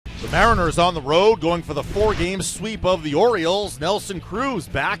The Mariners on the road going for the 4-game sweep of the Orioles. Nelson Cruz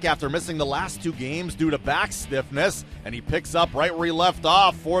back after missing the last 2 games due to back stiffness, and he picks up right where he left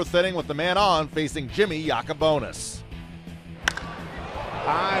off, 4th inning with the man on, facing Jimmy Yacobonis.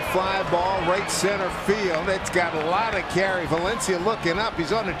 High fly ball, right center field. It's got a lot of carry. Valencia looking up.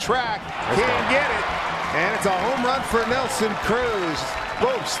 He's on the track. Can't get it. And it's a home run for Nelson Cruz.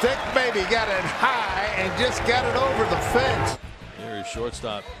 Boom, stick baby. Got it high and just got it over the fence. Here's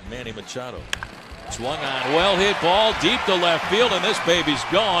shortstop Manny Machado. Swung on, well-hit ball deep to left field, and this baby's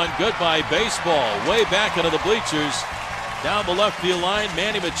gone. Goodbye baseball. Way back into the bleachers. Down the left field line,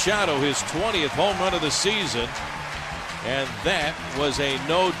 Manny Machado, his 20th home run of the season. And that was a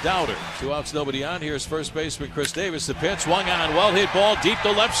no-doubter. 2 outs, nobody on. Here's first baseman Chris Davis. The pitch swung on, well-hit ball deep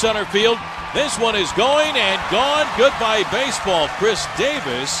to left center field. This one is going and gone. Goodbye baseball. Chris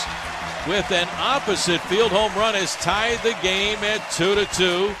Davis with an opposite field home run has tied the game at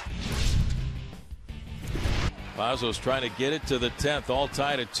 2-2. Pazos trying to get it to the 10th, all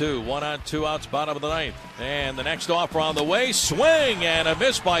tied at 2. 1 on, 2 outs, bottom of the 9th. And the next offer on the way. Swing and a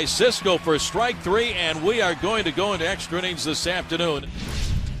miss by Cisco for strike 3. And we are going to go into extra innings this afternoon.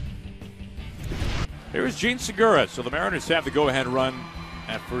 Here's Gene Segura. So the Mariners have the go-ahead run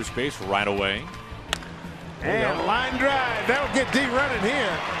at first base right away. And line drive. That'll get Dee running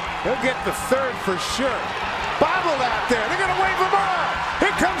here. He'll get the 3rd for sure. Bobbled out there. They're going to wave him on.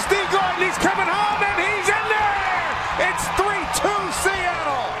 Here comes Dee Gordon. He's coming home, and he's in there. It's 3-2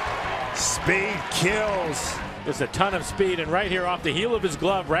 Seattle. Speed kills. There's a ton of speed, and right here off the heel of his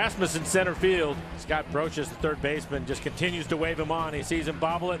glove, Rasmussen center field. Scott Brochus, the third baseman, just continues to wave him on. He sees him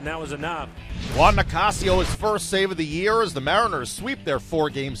bobble it, and that was enough. Juan Nicasio, his first save of the year as the Mariners sweep their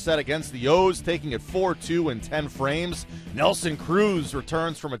 4-game set against the O's, taking it 4-2 in 10 frames. Nelson Cruz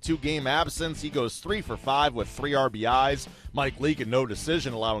returns from a 2-game absence. He goes 3 for 5 with 3 RBIs. Mike Leake, no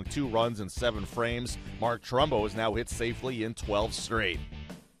decision, allowing 2 runs in 7 frames. Mark Trumbo has now hit safely in 12 straight.